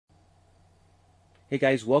Hey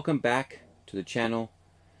guys, welcome back to the channel.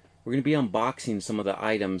 We're going to be unboxing some of the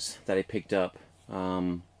items that I picked up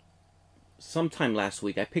sometime last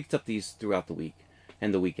week. I picked up these throughout the week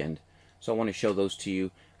and the weekend, so I want to show those to you.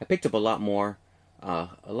 I picked up a lot more, a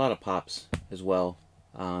lot of pops as well.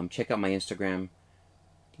 Check out my Instagram,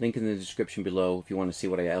 link in the description below if you want to see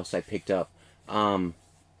what else I picked up. We're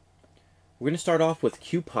going to start off with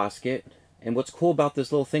QPosket, and what's cool about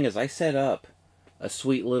this little thing is I set up a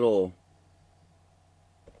sweet little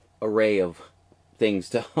array of things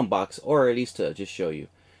to unbox, or at least to just show you.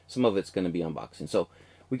 Some of it's going to be unboxing. So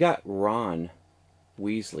we got Ron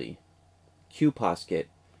Weasley, QPosket.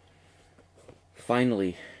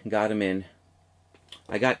 Finally got him in.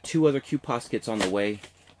 I got two other QPoskets on the way.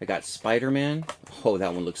 I got Spider-Man. Oh,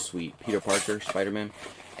 that one looks sweet. Peter Parker, Spider-Man.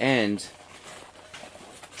 And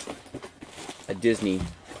a Disney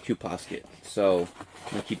QPosket. So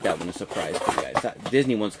I'm going to keep that one a surprise for you guys. That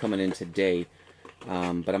Disney one's coming in today. But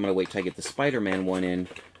I'm going to wait till I get the Spider-Man one in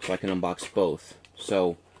so I can unbox both.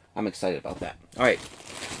 So I'm excited about that. Alright,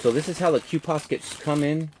 so this is how the QPoskets come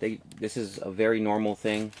in. This is a very normal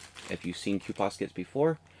thing. If you've seen QPoskets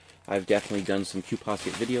before, I've definitely done some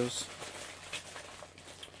QPosket videos.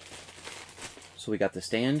 So we got the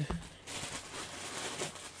stand.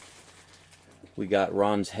 We got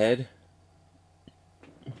Ron's head.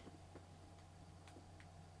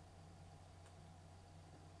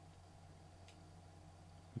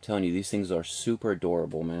 I'm telling you, these things are super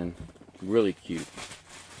adorable, man. Really cute.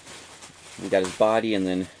 We got his body, and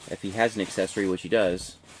then if he has an accessory, which he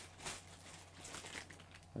does,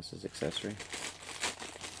 that's his accessory,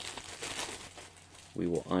 we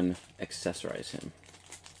will unaccessorize him,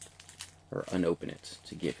 or unopen it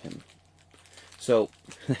to give him. So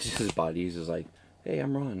that's just his body. He's just like, hey,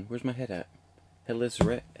 I'm Ron. Where's my head at? Headless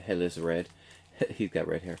red. He's got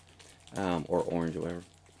red hair, or orange, or whatever.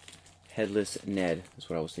 Headless Ned is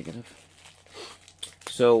what I was thinking of.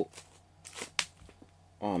 So,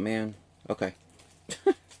 oh man, okay.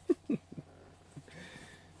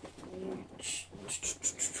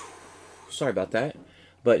 Sorry about that.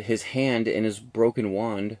 But his hand and his broken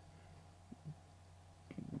wand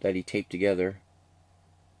that he taped together,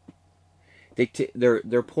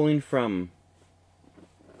 they're pulling from.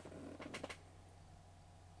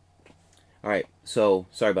 All right, so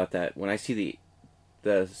sorry about that. When I see the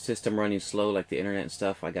system running slow, like the internet and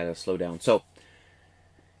stuff, I gotta slow down. So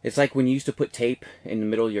it's like when you used to put tape in the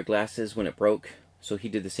middle of your glasses when it broke. So he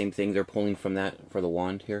did the same thing. They're pulling from that for the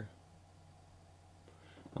wand here.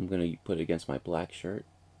 I'm gonna put it against my black shirt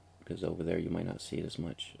because over there you might not see it as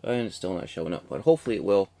much, and it's still not showing up, but hopefully it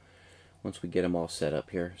will once we get them all set up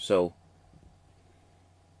here. So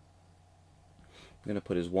I'm gonna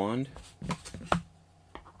put his wand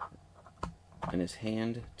and his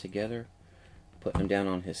hand together, putting him down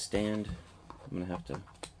on his stand. I'm gonna have to.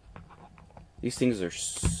 These things are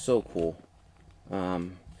so cool.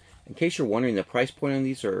 In case you're wondering, the price point on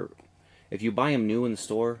these are, if you buy them new in the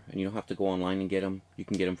store and you don't have to go online and get them, you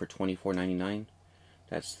can get them for $24.99.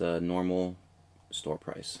 That's the normal store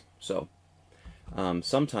price. So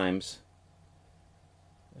sometimes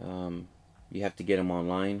you have to get them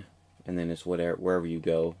online, and then it's wherever you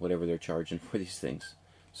go, whatever they're charging for these things.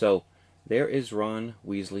 So there is Ron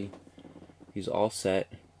Weasley. He's all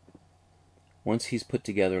set. Once he's put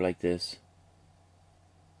together like this,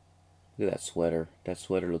 look at that sweater. That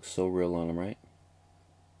sweater looks so real on him, right?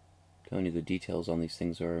 I'm telling you, the details on these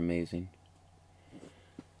things are amazing.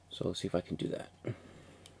 So let's see if I can do that.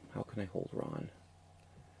 How can I hold Ron?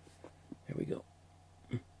 There we go.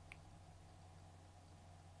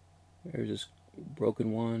 There's his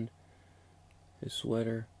broken wand, his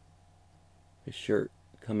sweater, his shirt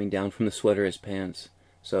coming down from the sweater, his pants.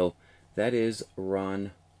 So that is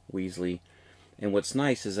Ron Weasley. And what's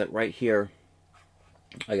nice is that right here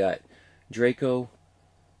I got Draco,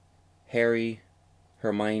 Harry,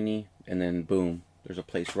 Hermione, and then boom, there's a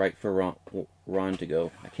place right for Ron to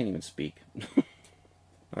go. I can't even speak.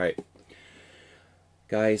 Alright.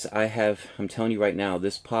 Guys, I'm telling you right now,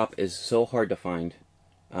 this pop is so hard to find.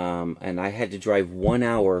 And I had to drive 1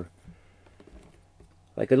 hour,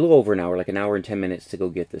 like a little over an hour, like an hour and 10 minutes to go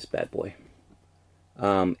get this bad boy.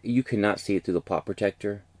 You cannot see it through the pop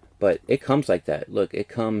protector, but it comes like that. Look, it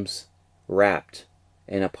comes wrapped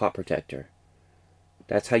in a pop protector.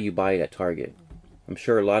 That's how you buy it at Target. I'm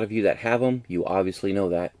sure a lot of you that have them, you obviously know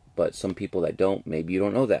that, but some people that don't, maybe you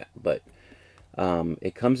don't know that. But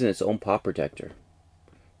it comes in its own pop protector,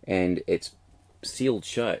 and it's sealed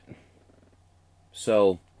shut.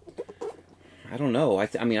 So I don't know.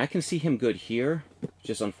 I mean, I can see him good here.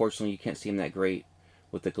 Just unfortunately, you can't see him that great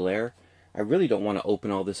with the glare. I really don't want to open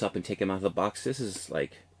all this up and take him out of the box. This is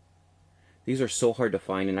like, These are so hard to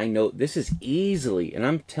find, and I know this is easily, and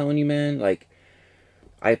I'm telling you, man, like,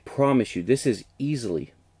 I promise you, this is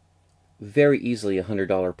easily, very easily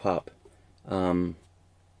 $100 pop.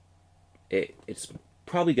 It's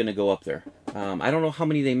probably going to go up there. I don't know how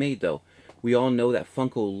many they made, though. We all know that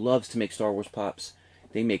Funko loves to make Star Wars pops.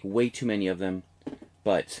 They make way too many of them.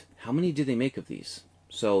 But how many did they make of these?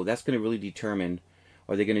 So that's going to really determine,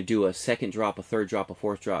 are they going to do a second drop, a third drop, a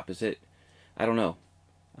fourth drop? Is it? I don't know.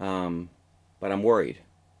 But I'm worried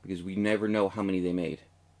because we never know how many they made.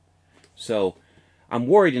 So I'm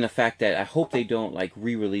worried in the fact that I hope they don't like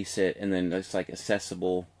re-release it and then it's like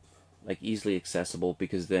accessible, like easily accessible,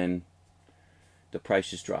 because then the price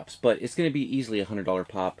just drops. But it's going to be easily $100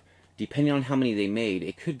 pop. Depending on how many they made,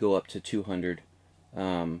 it could go up to 200.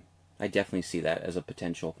 I definitely see that as a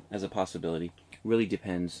potential, as a possibility. Really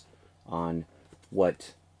depends on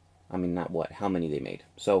what, I mean, not what, how many they made.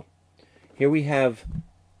 So here we have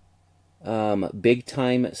Big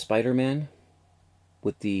Time Spider-Man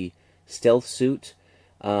with the stealth suit.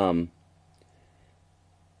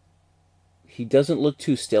 He doesn't look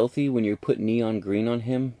too stealthy when you put neon green on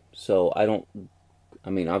him. So I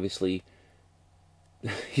mean, obviously,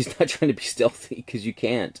 he's not trying to be stealthy because you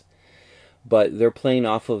can't. But they're playing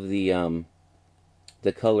off of the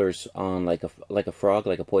colors on like a frog,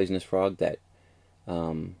 like a poisonous frog, that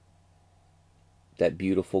that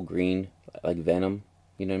beautiful green, like Venom.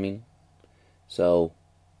 You know what I mean? So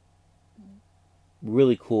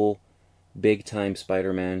really cool, Big Time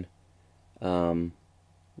Spider-Man. I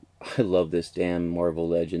love this damn Marvel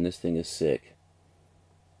Legend. This thing is sick.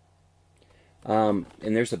 And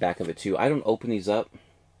there's the back of it too. I don't open these up.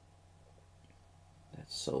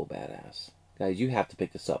 That's so badass. Guys, you have to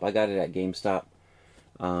pick this up. I got it at GameStop.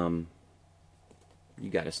 You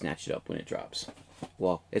got to snatch it up when it drops.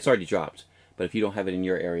 Well, it's already dropped, but if you don't have it in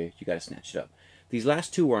your area, you got to snatch it up. These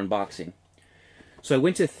last two were unboxing. So I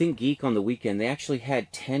went to Think Geek on the weekend. They actually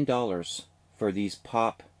had $10 for these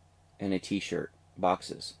pop and a t-shirt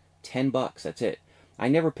boxes. $10, that's it. I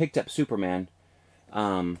never picked up Superman.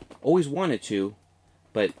 Always wanted to,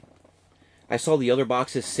 but I saw the other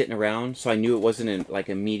boxes sitting around, so I knew it wasn't an like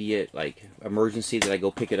immediate like emergency that I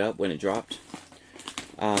go pick it up when it dropped.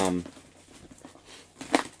 I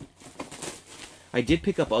did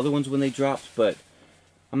pick up other ones when they dropped, but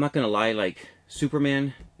I'm not gonna lie, like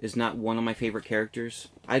Superman is not one of my favorite characters.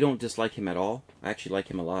 I don't dislike him at all. I actually like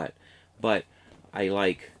him a lot, but I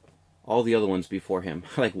like all the other ones before him.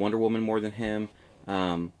 I like Wonder Woman more than him.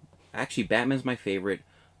 Actually, Batman's my favorite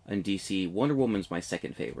in DC. Wonder Woman's my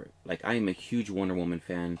second favorite. Like, I am a huge Wonder Woman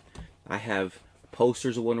fan. I have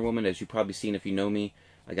posters of Wonder Woman, as you've probably seen if you know me.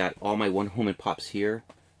 I got all my Wonder Woman pops here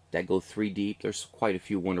that go 3 deep. There's quite a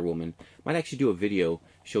few Wonder Woman. Might actually do a video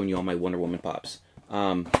showing you all my Wonder Woman pops.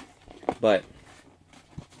 But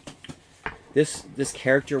this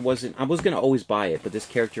character wasn't... I was going to always buy it, but this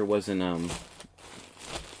character wasn't...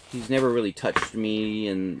 he's never really touched me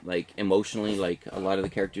and like emotionally like a lot of the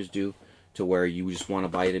characters do, to where you just want to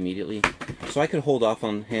buy it immediately. So I could hold off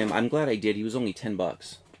on him. I'm glad I did. He was only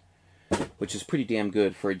 $10, which is pretty damn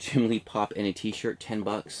good for a Jim Lee pop and a t-shirt.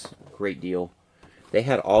 $10, great deal. They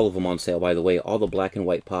had all of them on sale, by the way. All the black and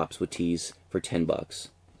white pops with tees for $10.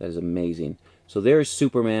 That is amazing. So there's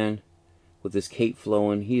Superman with his cape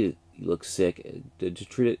flowing. He looks sick.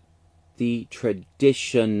 The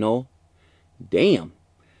traditional, damn.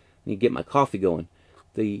 I need to get my coffee going.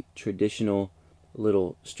 The traditional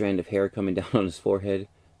little strand of hair coming down on his forehead.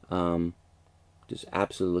 Just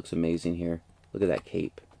absolutely looks amazing here. Look at that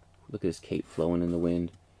cape. Look at his cape flowing in the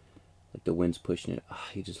wind. Like the wind's pushing it. Oh,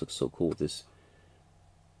 he just looks so cool with his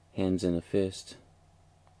hands in a fist.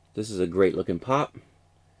 This is a great looking pop.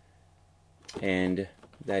 And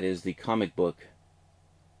that is the comic book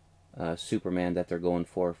Superman that they're going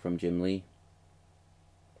for from Jim Lee.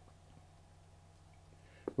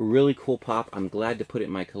 Really cool pop. I'm glad to put it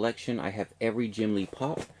in my collection. I have every Jim Lee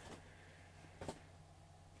pop.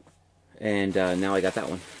 And now I got that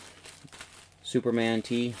one. Superman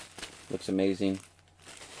tee. Looks amazing.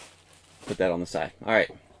 Put that on the side. Alright.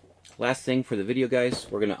 Last thing for the video, guys.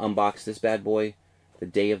 We're going to unbox this bad boy. The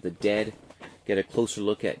Day of the Dead. Get a closer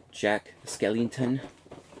look at Jack Skellington.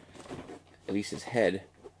 At least his head.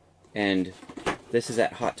 And this is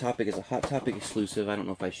at Hot Topic. It's a Hot Topic exclusive. I don't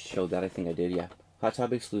know if I showed that. I think I did, yeah. Hot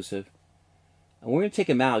Topic exclusive. And we're going to take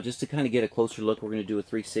him out just to kind of get a closer look. We're going to do a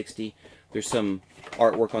 360. There's some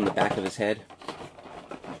artwork on the back of his head.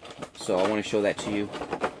 So I want to show that to you.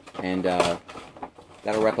 And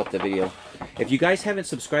that'll wrap up the video. If you guys haven't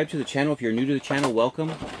subscribed to the channel, if you're new to the channel,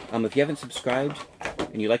 welcome. If you haven't subscribed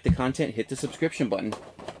and you like the content, hit the subscription button.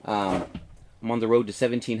 I'm on the road to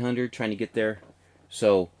 1,700, trying to get there.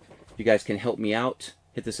 So if You guys can help me out.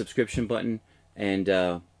 Hit the subscription button. And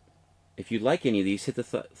if you like any of these, hit the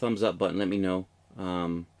thumbs up button. Let me know.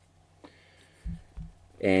 And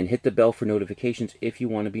hit the bell for notifications if you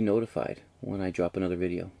want to be notified when I drop another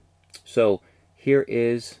video. So here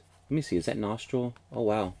is, let me see, is that nostril? Oh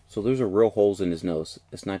wow, so those are real holes in his nose.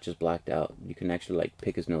 It's not just blacked out. You can actually like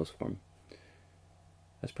pick his nose for him.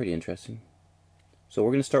 That's pretty interesting. So we're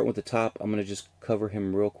going to start with the top. I'm going to just cover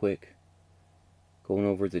him real quick, going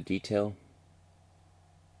over the detail.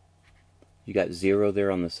 You got 0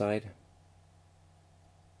 there on the side.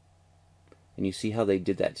 And you see how they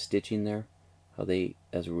did that stitching there?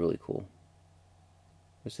 That's really cool.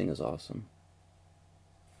 This thing is awesome.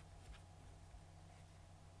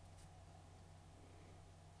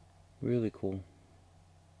 Really cool.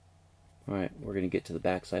 Alright, we're going to get to the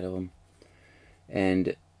back side of them.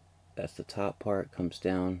 And that's the top part, comes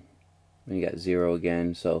down. And you got 0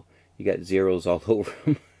 again, so you got zeros all over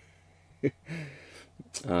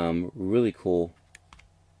them. Really cool.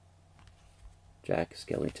 Jack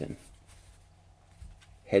Skellington.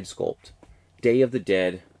 Head sculpt. Day of the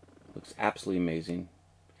Dead. Looks absolutely amazing.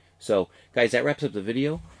 So, guys, that wraps up the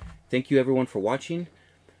video. Thank you, everyone, for watching.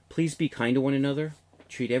 Please be kind to one another.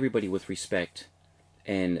 Treat everybody with respect.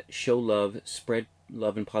 And show love. Spread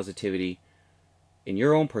love and positivity in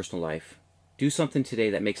your own personal life. Do something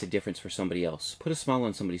today that makes a difference for somebody else. Put a smile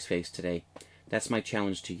on somebody's face today. That's my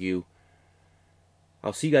challenge to you.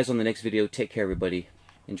 I'll see you guys on the next video. Take care, everybody.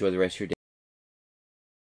 Enjoy the rest of your day.